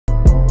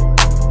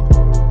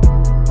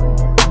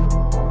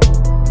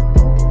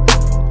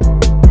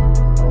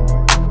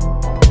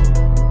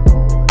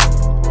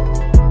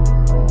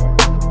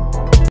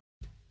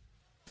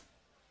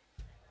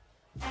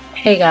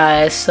Hey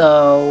guys,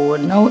 so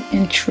no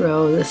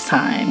intro this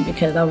time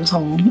because I was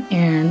home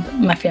and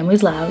my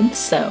family's loud,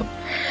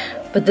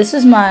 but this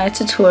is my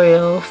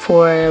tutorial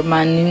for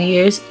my New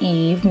Year's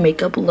Eve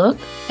makeup look,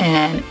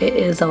 and it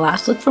is the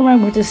last look for my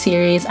winter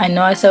series. I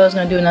know I said I was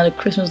going to do another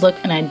Christmas look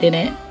and I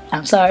didn't.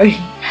 I'm sorry.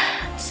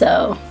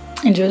 So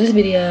enjoy this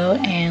video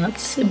and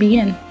let's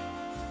begin.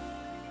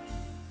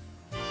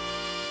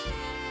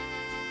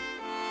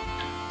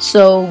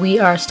 So we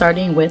are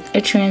starting with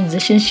a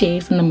transition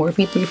shade from the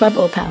Morphe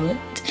 350 palette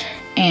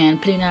and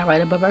putting that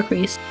right above our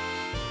crease.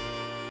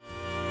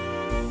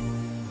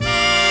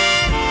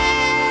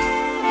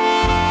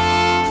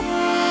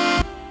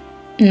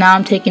 Now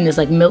I'm taking this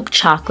like milk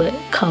chocolate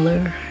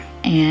color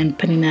and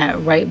putting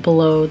that right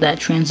below that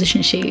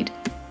transition shade.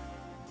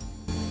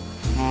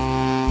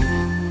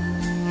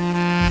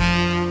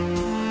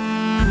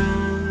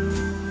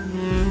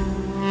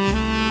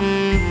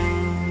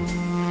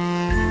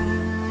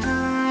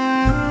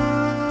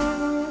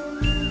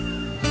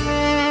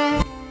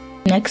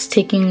 Next,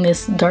 taking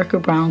this darker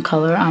brown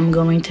color, I'm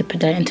going to put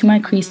that into my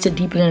crease to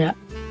deepen it up.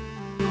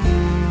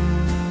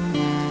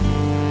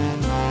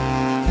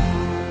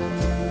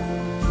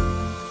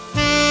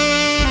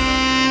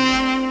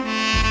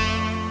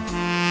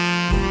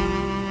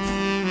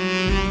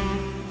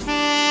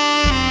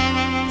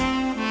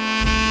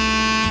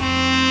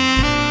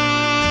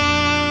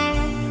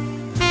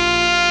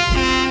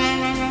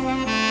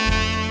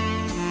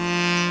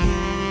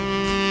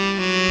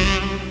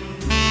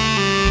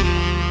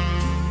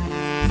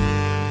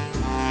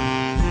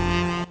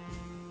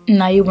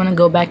 Now you want to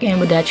go back in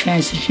with that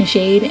transition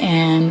shade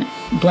and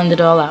blend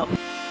it all out.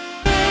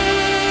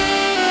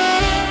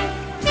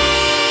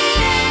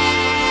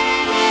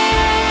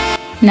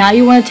 Now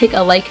you want to take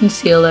a light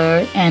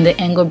concealer and an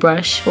angle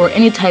brush or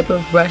any type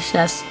of brush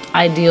that's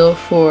ideal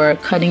for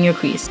cutting your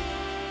crease.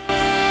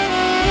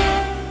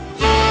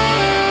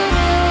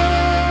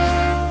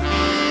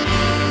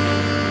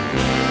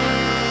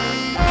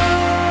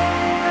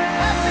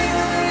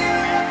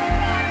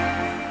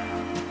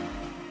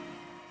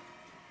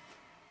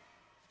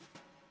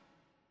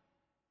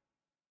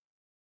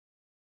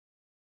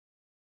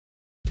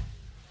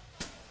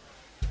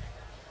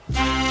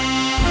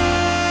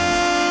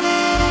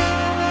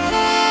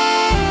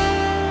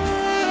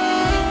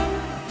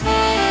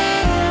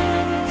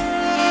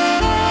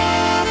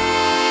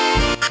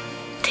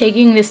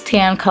 Taking this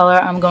tan color,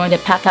 I'm going to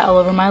pat that all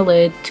over my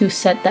lid to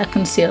set that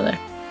concealer.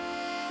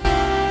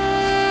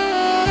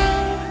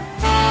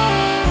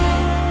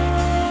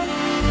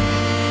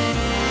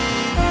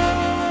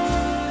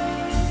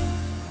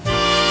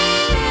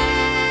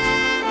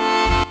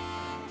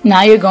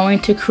 Now you're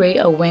going to create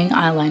a wing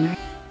eyeliner.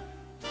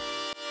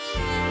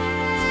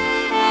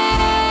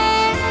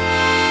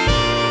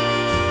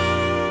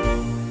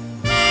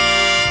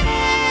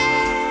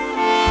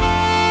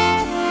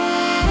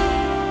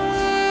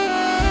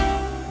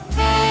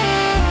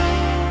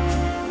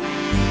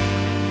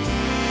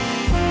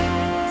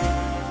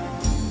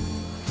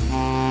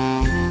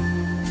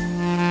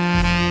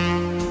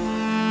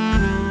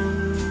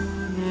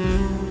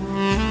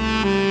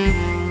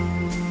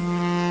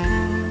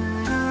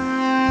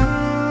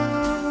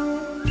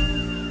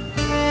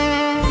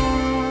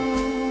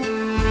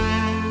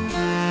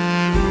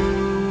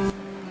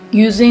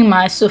 Using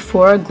my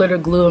Sephora glitter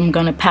glue, I'm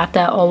going to pat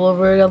that all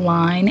over the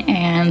line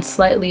and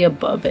slightly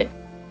above it.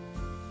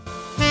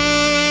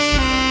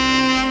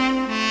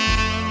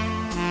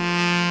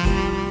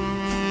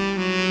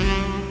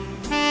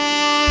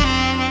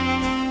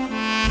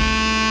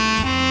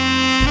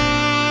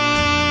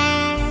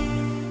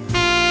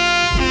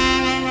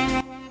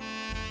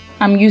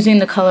 I'm using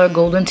the color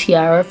Golden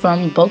Tiara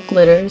from Bulk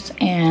Glitters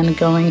and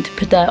going to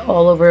put that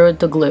all over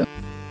the glue.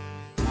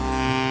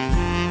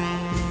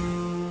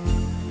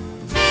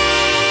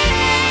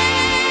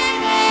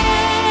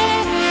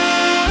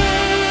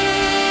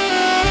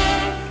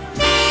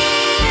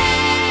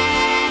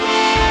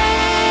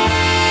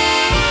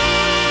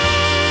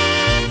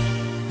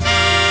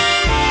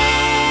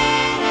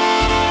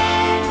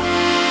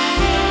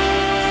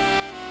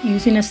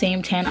 Using the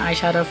same tan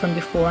eyeshadow from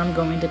before, I'm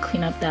going to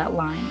clean up that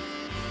line.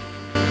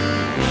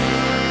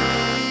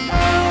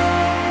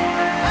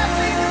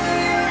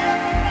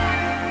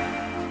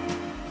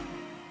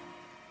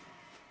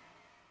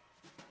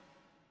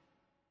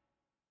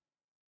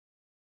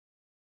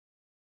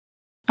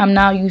 I'm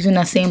now using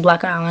the same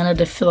black eyeliner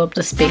to fill up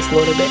the space a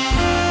little bit.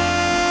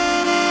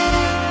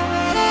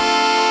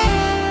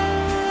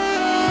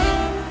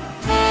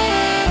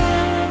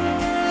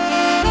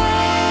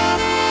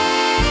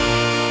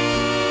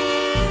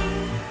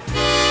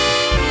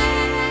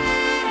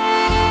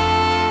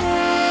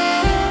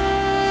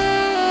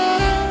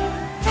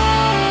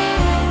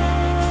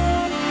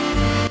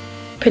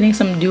 Putting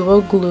some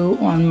duo glue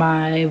on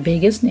my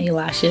Vegas nail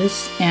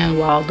lashes, and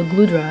while the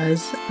glue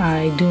dries,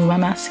 I do my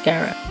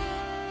mascara.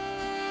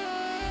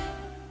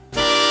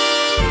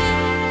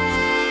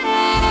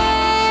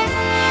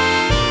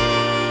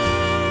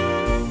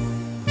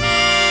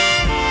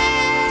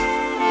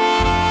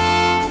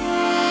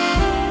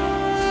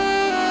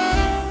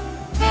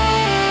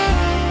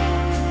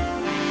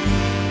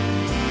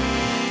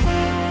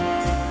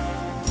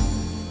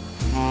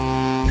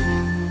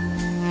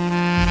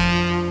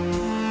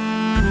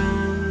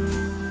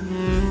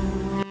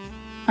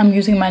 I'm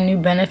using my new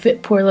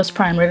Benefit Poreless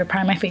Primer to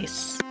prime my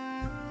face.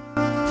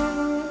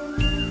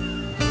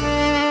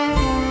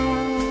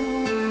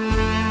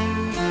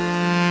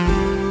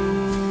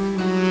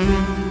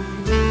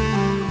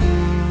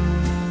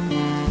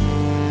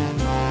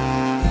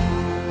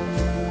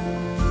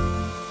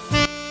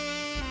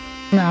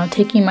 Now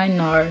taking my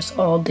NARS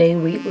All Day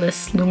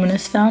Weightless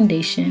Luminous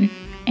Foundation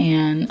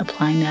and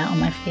applying that on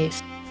my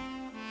face.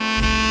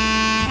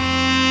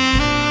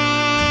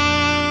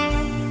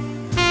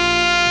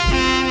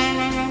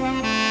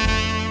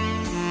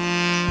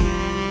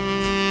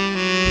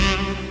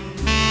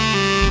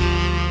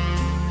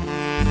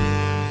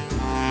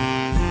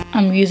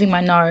 I'm using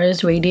my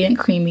NARS Radiant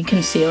Creamy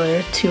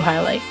Concealer to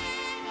highlight.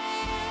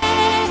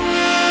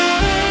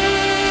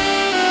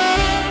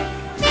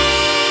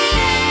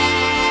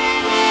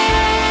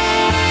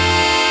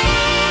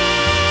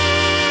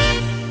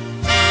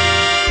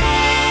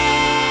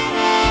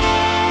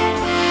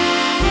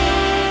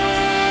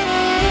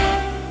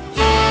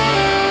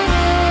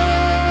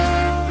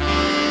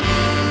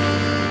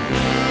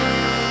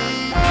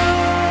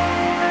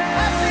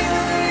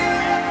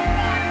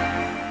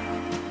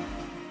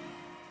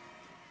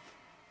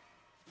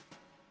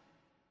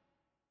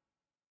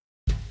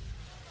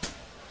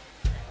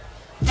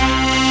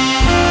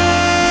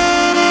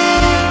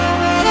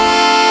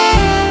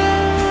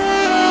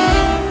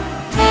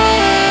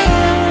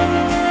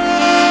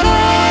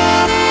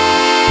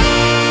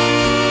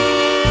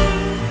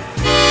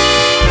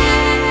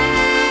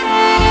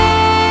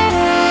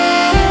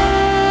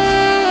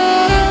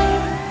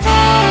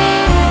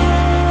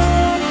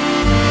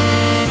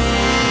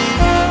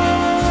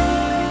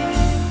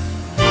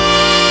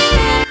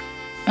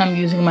 I'm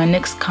using my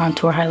NYX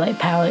Contour Highlight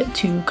Palette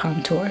to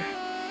contour.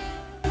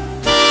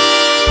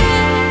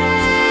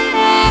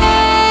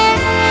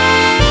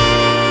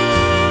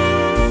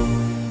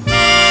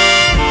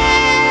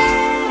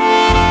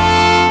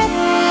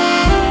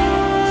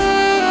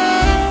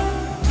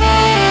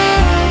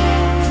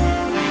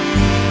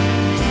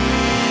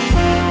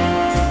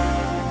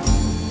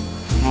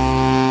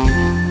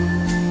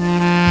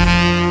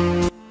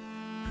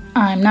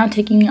 I'm now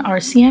taking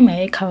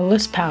RCMA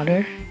colorless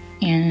powder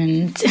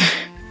and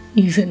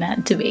using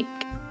that to bake.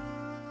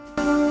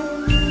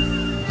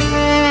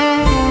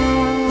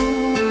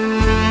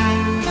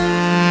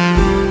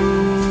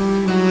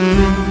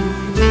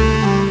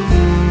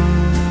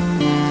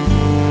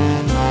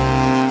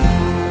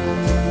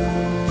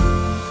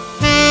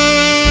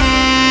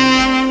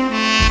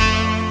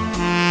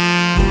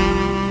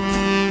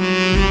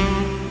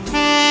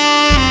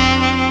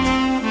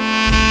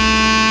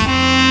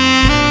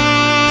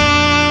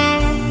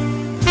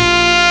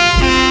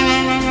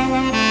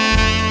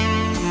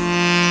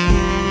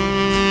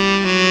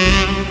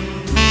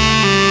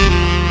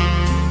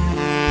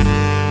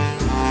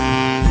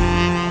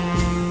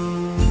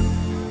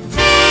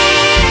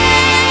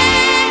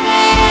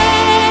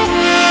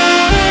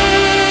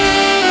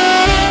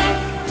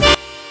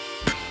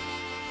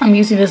 I'm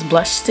using this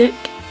blush stick,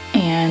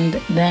 and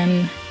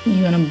then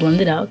you're gonna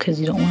blend it out because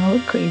you don't want to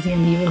look crazy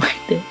and leave it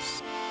like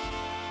this.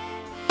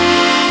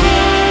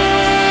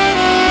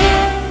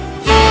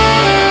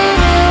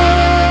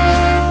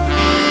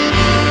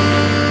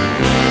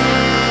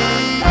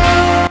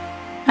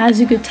 As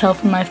you could tell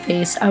from my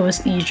face, I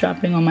was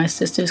eavesdropping on my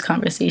sister's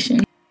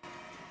conversation.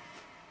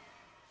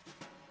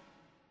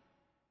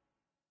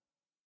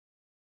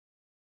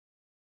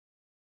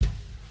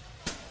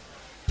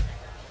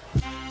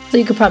 So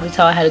you could probably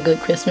tell I had a good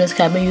Christmas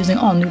because I've been using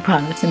all new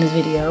products in this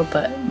video,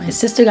 but my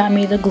sister got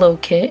me the glow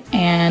kit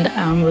and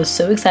I was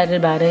so excited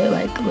about it.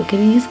 Like, look at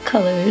these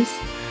colors.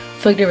 I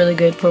feel like they're really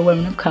good for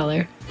women of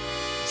color.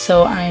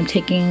 So I am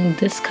taking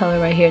this color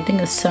right here, I think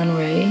it's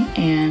Sunray,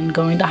 and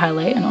going to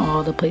highlight in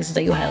all the places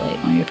that you highlight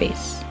on your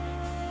face.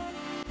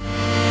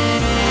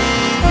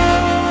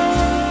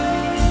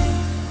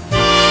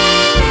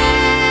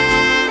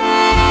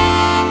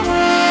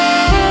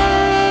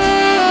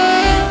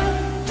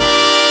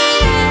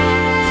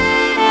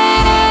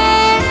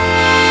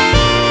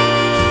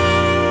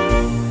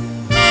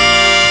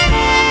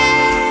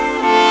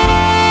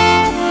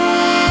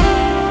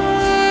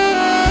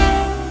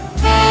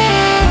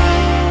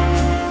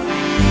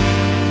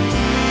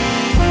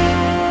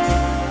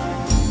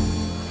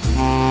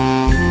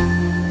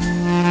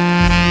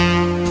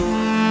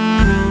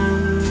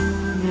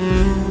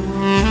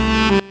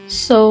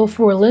 So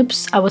for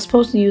lips, I was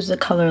supposed to use the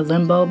color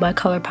Limbo by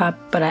ColourPop,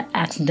 but I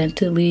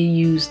accidentally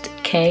used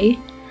K.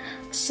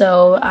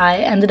 So I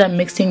ended up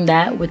mixing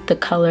that with the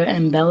color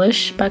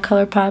Embellish by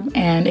ColourPop,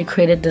 and it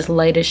created this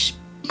lightish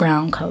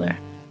brown color.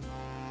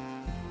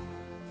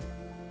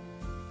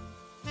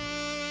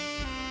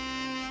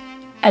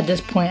 At this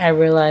point, I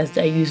realized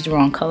I used the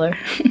wrong color.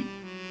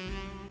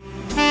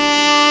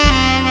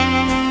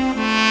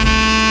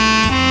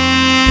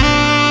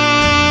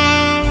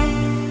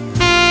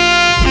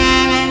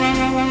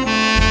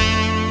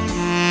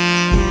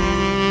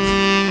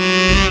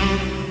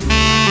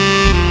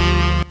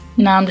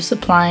 Now I'm just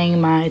applying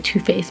my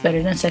Too Faced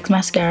Better Than Sex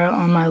mascara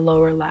on my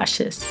lower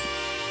lashes.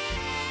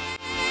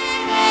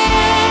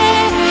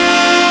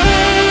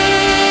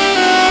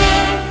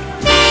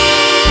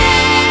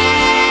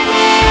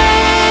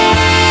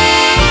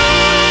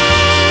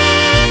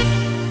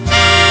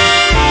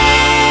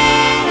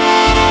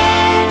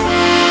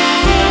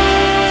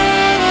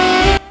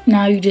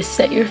 you just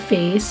set your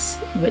face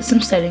with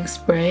some setting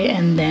spray,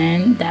 and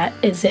then that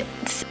is it.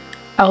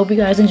 I hope you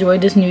guys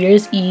enjoyed this New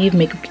Year's Eve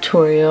makeup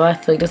tutorial. I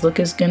feel like this look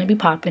is going to be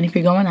popping if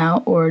you're going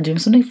out or doing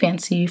something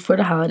fancy for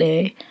the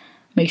holiday.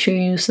 Make sure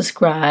you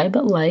subscribe,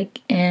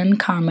 like, and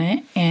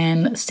comment,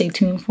 and stay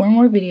tuned for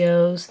more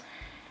videos.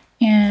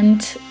 And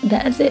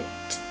that's it.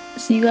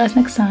 See you guys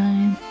next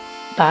time.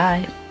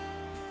 Bye.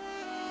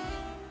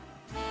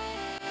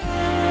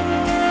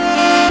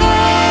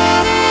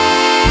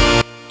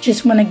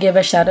 Just want to give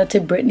a shout out to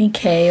Brittany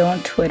K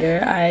on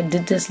Twitter. I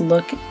did this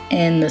look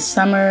in the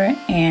summer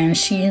and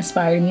she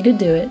inspired me to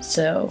do it,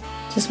 so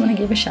just want to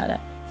give a shout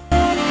out.